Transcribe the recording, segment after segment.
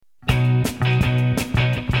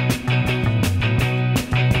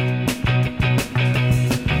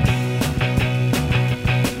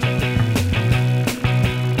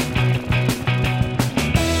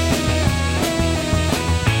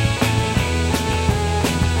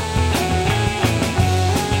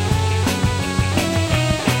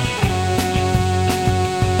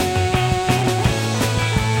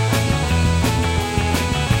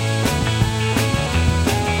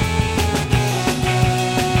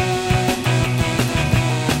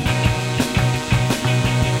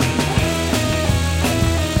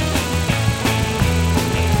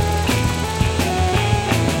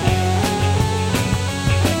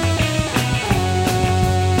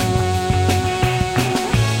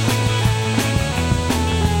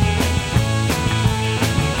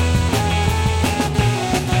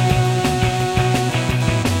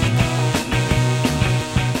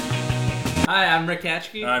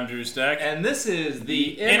Katchke. I'm Drew Stack. And this is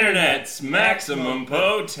the Internet's Maximum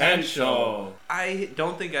Potential. I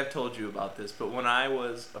don't think I've told you about this, but when I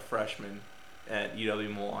was a freshman at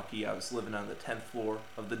UW-Milwaukee, I was living on the 10th floor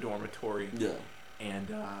of the dormitory. Yeah.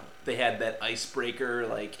 And they had that icebreaker,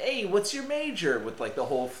 like, hey, what's your major? With, like, the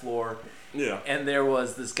whole floor. Yeah. And there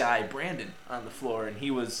was this guy, Brandon, on the floor, and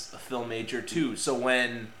he was a film major, too. So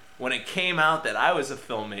when it came out that I was a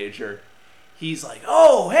film major, he's like,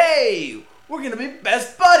 oh, hey, we're going to be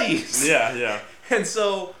best buddies. Yeah. And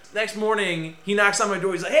so next morning, he knocks on my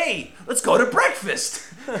door. He's like, hey, let's go to breakfast.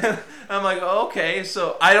 I'm like, oh, okay.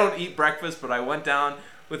 So I don't eat breakfast, but I went down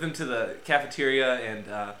with him to the cafeteria,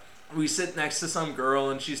 and we sit next to some girl,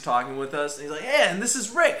 and she's talking with us. And he's like, hey, and this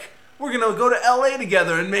is Rick. We're going to go to L.A.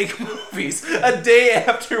 together and make movies a day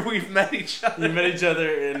after we've met each other. You met each other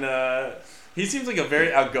in... He seems like a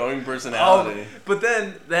very outgoing personality. But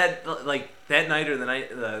then that night or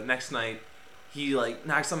the next night, he like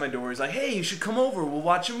knocks on my door. He's like, "Hey, you should come over. We'll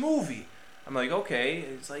watch a movie." I'm like, "Okay."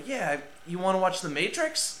 And he's like, "Yeah, you want to watch The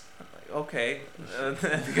Matrix?" I'm like, "Okay,"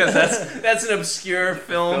 because that's an obscure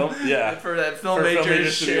film. Yeah. For that film For major film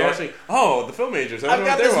majors to be watching. Oh, the film majors. I've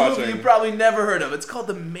got what this they're movie watching. you probably never heard of. It's called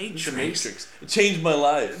The Matrix. The Matrix. It changed my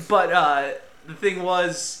life. But the thing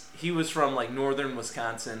was, he was from like northern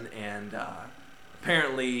Wisconsin, and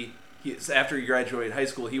apparently, after he graduated high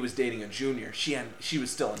school, he was dating a junior. She was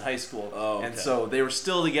still in high school, and so they were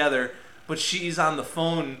still together. But she's on the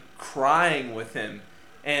phone crying with him,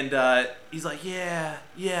 and he's like, "Yeah,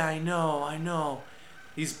 I know."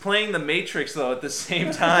 He's playing The Matrix though at the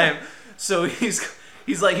same time, so he's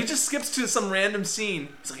like, he just skips to some random scene.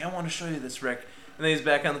 He's like, "I want to show you this, Rick," and then he's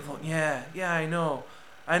back on the phone. Yeah, I know.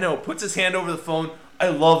 Puts his hand over the phone. I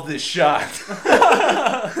love this shot.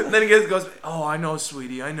 And then he goes, "Oh, I know,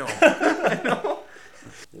 sweetie, I know."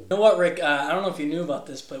 You know what, Rick? I don't know if you knew about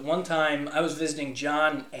this, but one time I was visiting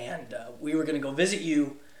John, and we were going to go visit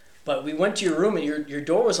you, but we went to your room, and your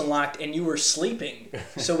door was unlocked, and you were sleeping.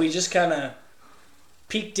 So we just kind of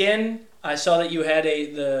peeked in. I saw that you had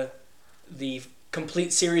the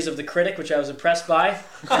complete series of The Critic, which I was impressed by.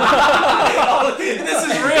 Oh, this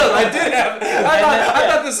is real. I did have. I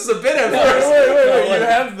thought this was a bit at first. Wait. You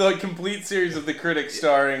have the complete series of The Critic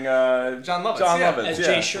starring John Lovitz. Lovitz, As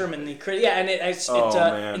Jay Sherman, the critic. Yeah, and it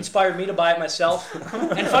man. inspired me to buy it myself.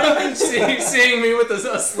 And funny thing, seeing me with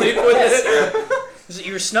asleep with it.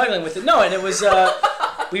 you were snuggling with it. No, and it was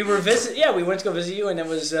we went to go visit you, and it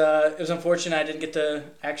was unfortunate I didn't get to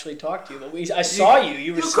actually talk to you. But I saw you.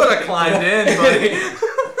 You could have climbed in, buddy.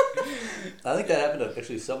 I think that happened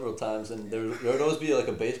actually several times, and there would always be like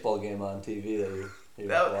a baseball game on TV that you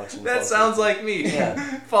were watching. That sounds like me.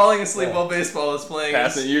 Yeah. Falling asleep while baseball is playing.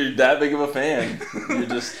 You're that big of a fan. You're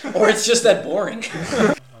just... Or it's just that boring.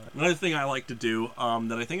 Another thing I like to do,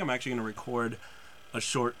 that I think I'm actually going to record a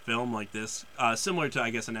short film like this, similar to, I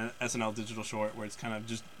guess, an SNL digital short, where it's kind of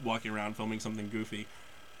just walking around filming something goofy.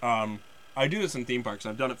 I do this in theme parks.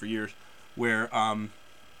 I've done it for years, where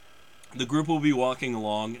the group will be walking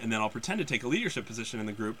along, and then I'll pretend to take a leadership position in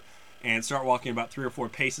the group and start walking about 3 or 4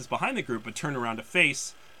 paces behind the group, but turn around to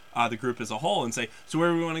face the group as a whole and say, "So where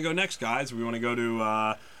do we want to go next, guys? Do we want to go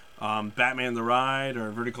to Batman the Ride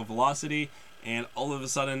or Vertical Velocity?" And all of a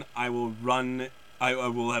sudden, I will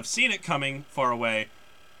have seen it coming far away,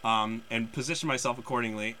 and position myself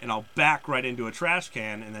accordingly, and I'll back right into a trash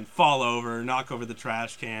can and then fall over, knock over the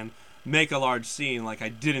trash can, make a large scene like I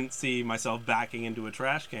didn't see myself backing into a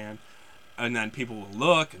trash can. And then people will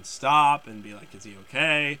look and stop and be like, "Is he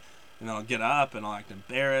okay?" And then I'll get up and I'll act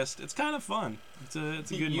embarrassed. It's kind of fun. It's a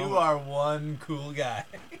good moment. You are one cool guy.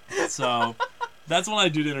 So that's what I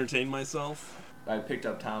do to entertain myself. I picked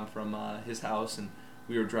up Tom from his house, and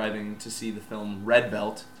we were driving to see the film Red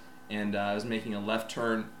Belt, and I was making a left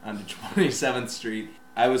turn onto 27th Street.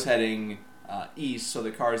 I was heading east, so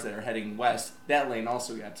the cars that are heading west, that lane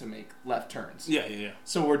also got to make left turns. Yeah.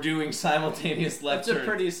 So we're doing simultaneous left turns. It's a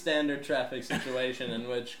pretty standard traffic situation in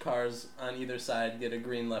which cars on either side get a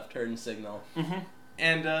green left turn signal. Mm-hmm.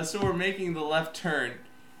 And so we're making the left turn,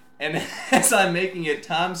 and as I'm making it,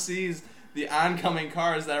 Tom sees the oncoming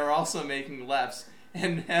cars that are also making lefts,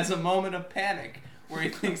 and has a moment of panic where he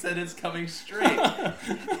thinks that it's coming straight.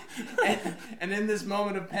 and in this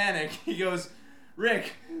moment of panic, he goes,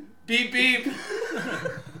 "Rick, beep beep."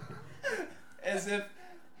 As if...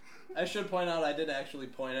 I should point out I did actually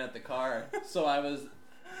point at the car, so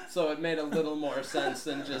it made a little more sense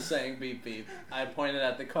than just saying beep beep. I pointed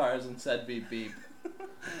at the cars and said beep beep.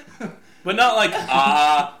 But not like,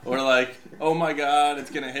 or like, "Oh my god,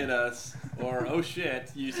 it's gonna hit us," or oh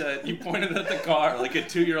shit, you pointed at the car like a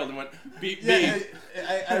 2-year-old and went beep beep.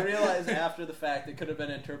 Yeah, I realized after the fact it could have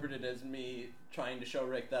been interpreted as me trying to show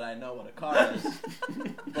Rick that I know what a car is.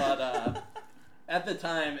 But at the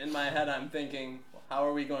time, in my head, I'm thinking, how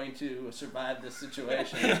are we going to survive this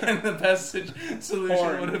situation? And the best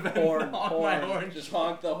solution would have been horn. my horn. Just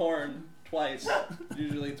honk the horn twice.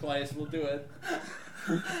 Usually twice will do it.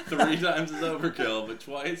 3 times is overkill, but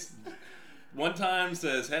twice. 1 time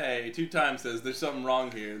says, hey, 2 times says, there's something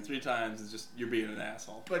wrong here, and 3 times is just, you're being an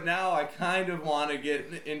asshole. But now I kind of want to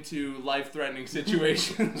get into life-threatening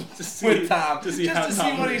situations see- with Tom, to see just how to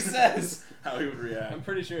Tom see what he would- says. How he would react. I'm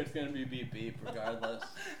pretty sure it's going to be beep beep regardless.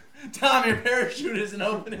 Tom, your parachute isn't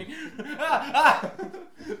opening. Ah, ah.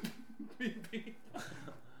 Beep, beep.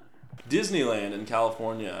 Disneyland in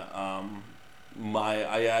California.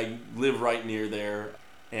 I live right near there,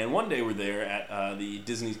 and one day we're there at the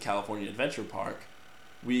Disney California Adventure Park.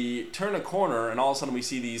 We turn a corner, and all of a sudden we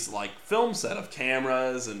see these like film set of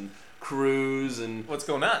cameras and crews, and What's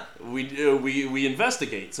going on? we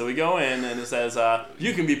investigate. So we go in, and it says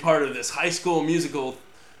you can be part of this High School Musical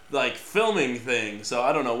like filming thing. So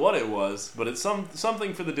I don't know what it was, but it's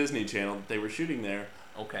something for the Disney Channel that they were shooting there.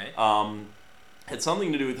 Okay. Had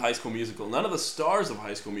something to do with High School Musical. None of the stars of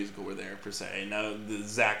High School Musical were there, per se. No, the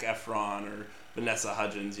Zac Efron or Vanessa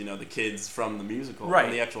Hudgens, the kids from the musical, Right.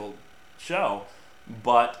 from the actual show.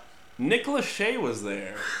 But Nick Lachey was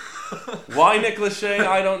there. Why Nick Lachey,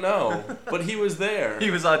 I don't know. But he was there.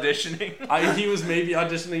 He was auditioning. He was maybe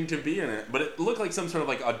auditioning to be in it. But it looked like some sort of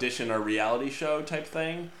like audition or reality show type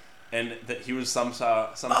thing. And that he was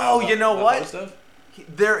somehow Oh, you know the what? host of.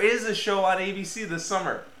 There is a show on ABC this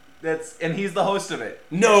summer. And he's the host of it.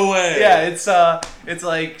 No way. Yeah, it's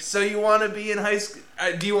like, so you want to be in high school?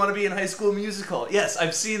 Do you want to be in High School Musical? Yes,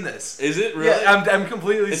 I've seen this. Is it really? Yeah, I'm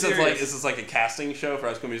completely It's serious. like, is this like a casting show for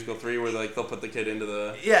High School Musical 3 where they'll put the kid into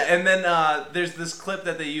the... Yeah, and then there's this clip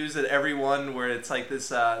that they use at every one where it's like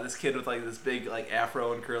this kid with like this big like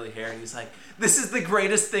afro and curly hair, and he's like, "This is the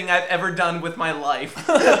greatest thing I've ever done with my life."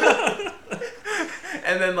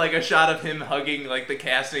 And then like a shot of him hugging like the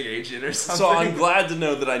casting agent or something. So I'm glad to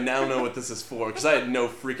know that I now know what this is for, because I had no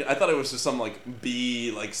freaking... I thought it was just some like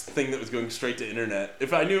B like thing that was going straight to internet.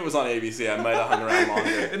 If I knew it was on ABC, I might have hung around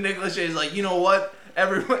longer. And Nick Lachey's like, you know what?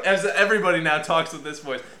 Everybody now talks with this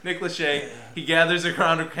voice. Nick Lachey, he gathers a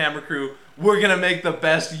crowd of camera crew. We're gonna make the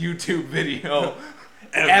best YouTube video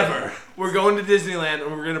ever. We're going to Disneyland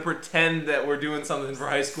and we're gonna pretend that we're doing something for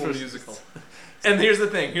High School Musical. And here's the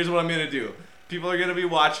thing. Here's what I'm gonna do. People are gonna be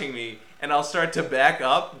watching me, and I'll start to back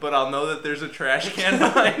up, but I'll know that there's a trash can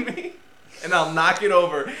behind me. And I'll knock it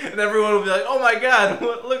over, and everyone will be like, "Oh my God!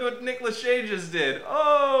 Look what Nick Lachey just did!"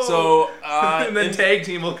 Oh! So and then Tag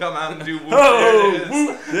Team will come out and do. Oh, there it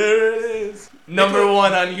is. there it is. Number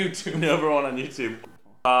 1 on YouTube. Number 1 on YouTube.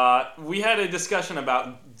 We had a discussion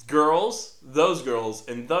about girls,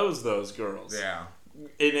 and those girls. Yeah.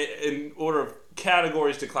 In order of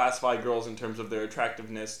categories to classify girls in terms of their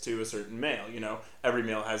attractiveness to a certain male. Every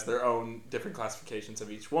male has their own different classifications of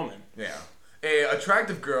each woman. Yeah. A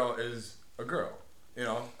attractive girl is a girl,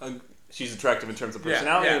 She's attractive in terms of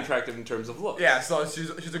personality yeah. and attractive in terms of looks. Yeah, so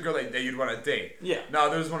she's a girl that you'd want to date. Yeah. Now,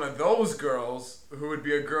 there's one of those girls who would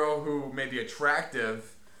be a girl who may be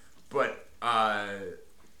attractive, but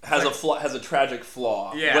has a tragic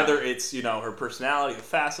flaw. Yeah. Whether it's her personality, a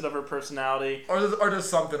facet of her personality, or there's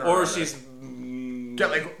something, or she's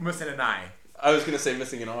like missing an eye. I was gonna say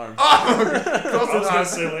missing an arm. Oh, I was gonna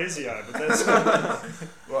say lazy eye, but that's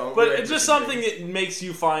well, but it's just something that makes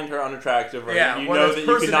you find her unattractive, or Yeah, you whether know it's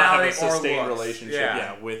that you cannot have a personality or sustained looks. relationship,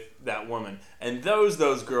 Yeah. with that woman. And those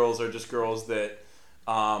girls are just girls that,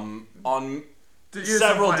 on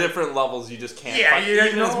several different levels, you just can't. Yeah, find, you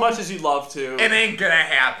even know, as much as you love to. It ain't gonna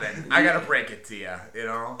happen. I gotta break it to you,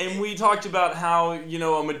 And we talked about how,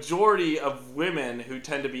 a majority of women who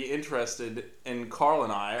tend to be interested in Carl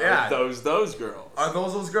and I are those girls. Are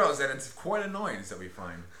those girls? And it's quite annoying that we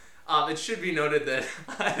find. It should be noted that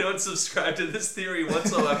I don't subscribe to this theory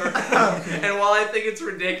whatsoever. And while I think it's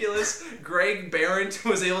ridiculous, Greg Behrendt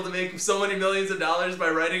was able to make so many millions of dollars by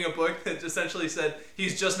writing a book that essentially said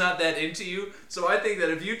he's just not that into you. So I think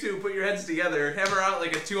that if you two put your heads together, hammer out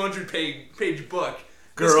like a 200-page book,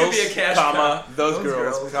 Girls, this could be a cash cow. those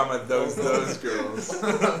girls, those girls.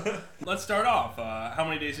 Let's start off. How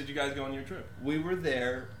many days did you guys go on your trip? We were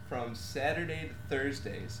there from Saturday to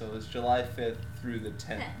Thursday, so it was July 5th through the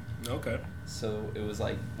 10th. Okay. So it was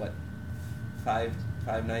like, what, 5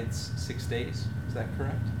 nights, 6 days? Is that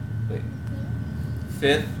correct? Wait.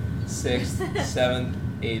 5th, 6th, 7th,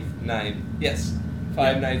 8th, 9th. Yes.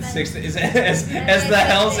 5 Nights, 6 Days as the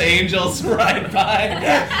Hell's Angels ride by.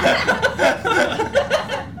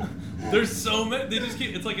 There's so many. They just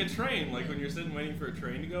keep. It's like a train. Like when you're sitting waiting for a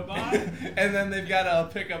train to go by, And then they've got a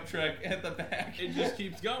pickup truck at the back. it just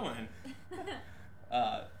keeps going.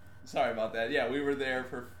 Sorry about that. Yeah, we were there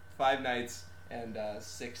for 5 nights and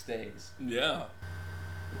 6 days. Yeah.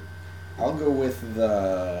 I'll go with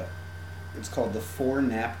it's called the Four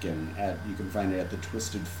Napkin. You can find it at the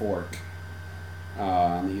Twisted Fork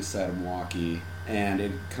on the east side of Milwaukee. And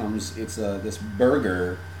it's this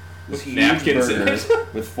burger, this With huge napkins in burger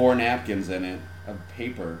it? with 4 napkins in it of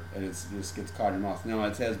paper, and it just gets caught in your mouth. No,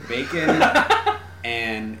 it has bacon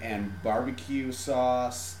and barbecue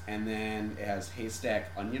sauce, and then it has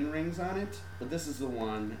haystack onion rings on it. But this is the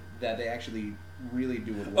one that they actually really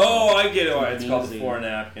do it well. Oh, I get it. Why it's called the Amazing. 4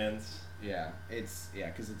 napkins. Yeah,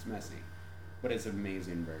 because it's messy, but it's an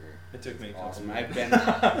amazing burger. It took me a couple Awesome. minutes.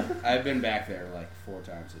 I've been back there like 4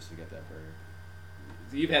 times just to get that burger.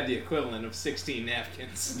 You've had the equivalent of 16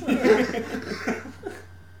 napkins.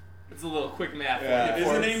 It's a little quick math. Yeah. Is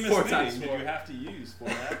the name 4 misleading? times Did 4. you have to use 4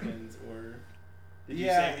 napkins, or did you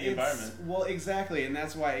Yeah, save the environment? Well, exactly, and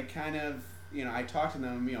that's why it kind of, I talked to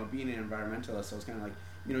them, being an environmentalist, so it's kind of like,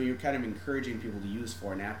 you're kind of encouraging people to use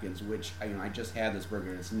 4 napkins, which, I just had this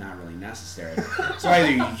burger and it's not really necessary. So I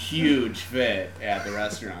had a huge fit at the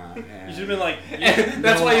restaurant. And You should have been like,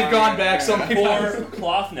 That's why you've gone back so many 4 times.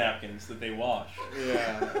 cloth napkins that they wash.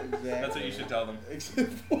 Yeah, exactly. That's what you should tell them.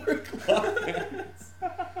 4 cloth napkins.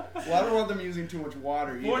 Well, I don't want them using too much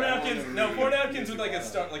water. 4 either. I want napkins. them No, really 4 napkins with like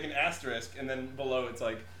water. like an asterisk, and then below it's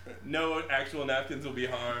like, no actual napkins will be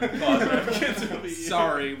harmed. Cloth napkins will be.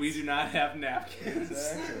 Sorry, we do not have napkins.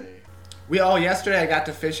 Exactly. Yesterday I got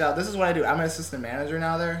to fish out. This is what I do. I'm an assistant manager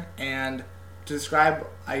now there, and to describe,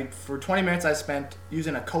 for 20 minutes I spent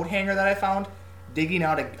using a coat hanger that I found, digging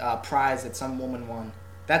out a prize that some woman won.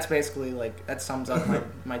 That's basically that sums up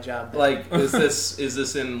my job there. Like, is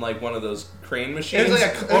this in like one of those crane machines? It was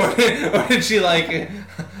like or did she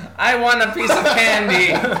I won a piece of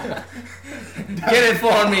candy. Get it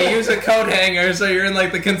for me. Use a coat hanger. So you're in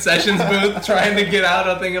like the concessions booth trying to get out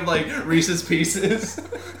a thing of like Reese's Pieces.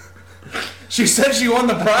 She said she won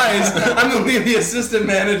the prize. I'm gonna be the assistant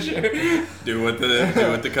manager. Do what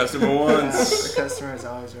the customer wants. The customer is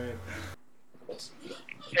always right.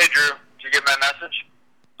 Hey Drew, did you get my message?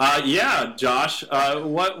 Yeah, Josh.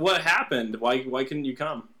 What happened? Why couldn't you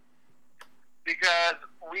come? Because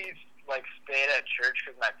we stayed at church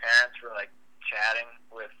because my parents were chatting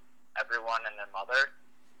with everyone and their mother.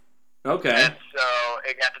 Okay. And so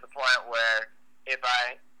it got to the point where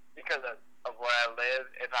because of where I live,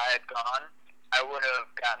 if I had gone, I would have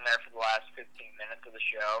gotten there for the last 15 minutes of the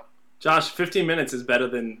show. Josh, 15 minutes is better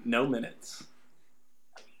than no minutes.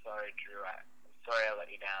 I'm sorry, Drew. I'm sorry I let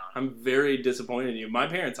you down. I'm very disappointed in you.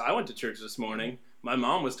 I went to church this morning. My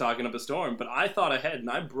mom was talking up a storm, but I thought ahead and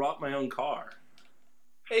I brought my own car.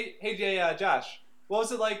 Hey, Jay, Josh. What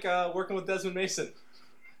was it like working with Desmond Mason?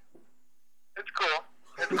 It's cool.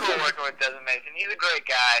 It's cool working with Desmond Mason. He's a great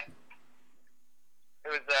guy. It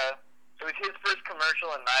was his first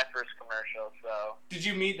commercial and my first commercial, so. Did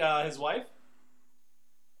you meet his wife?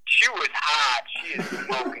 She was hot. She is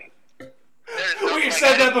smoking. We've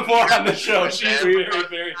said that before on the show. She's very,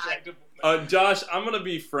 very attractive. Josh, I'm going to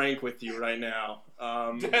be frank with you right now.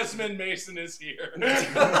 Desmond Mason is here.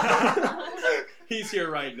 He's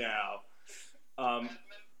here right now. Nice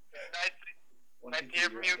to hear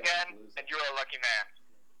from you again, and you're a lucky man.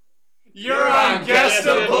 You're on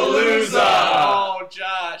Guestapalooza! Oh,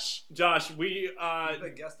 Josh. Josh, we... You've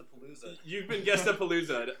been Guestapalooza. You've been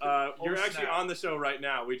Guestapalooza. You're actually snap. on the show right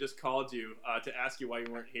now. We just called you to ask you why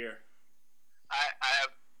you weren't here.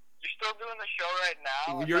 You're still doing the show right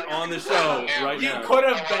now? You're on the show right now. You could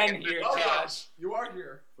have been here, Josh. You are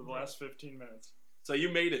here for the last 15 minutes. So you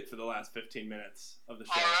made it for the last 15 minutes of the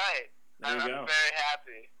show. All right. There you I'm go. very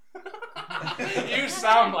happy. You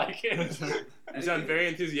sound like it. You sound very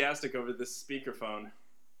enthusiastic over this speakerphone.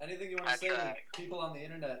 Anything you want to say to people on the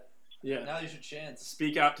internet? Yeah. Now you should chance.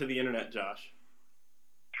 Speak out to the internet, Josh.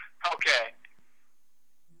 Okay.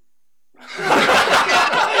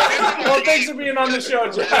 Well, thanks for being on the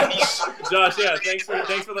show, Josh. Josh, yeah, thanks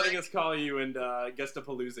for letting us call you and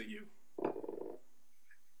Guestapalooza you.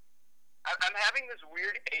 I'm having this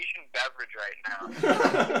weird Asian beverage right now.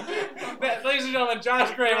 Ladies and gentlemen,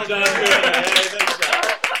 Josh Graham. Josh Graham. Hey, thanks, Josh.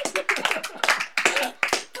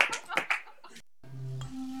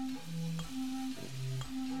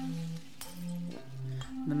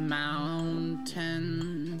 The mountains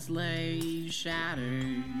lay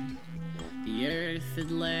shattered, the earth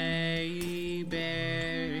it lay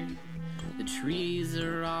bare, the trees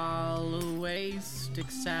are all a waste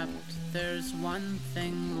except there's one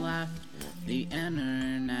thing left. The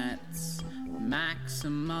internet's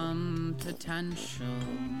maximum potential.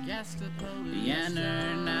 The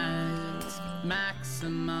internet's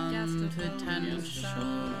maximum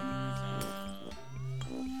potential.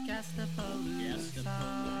 Guess the police.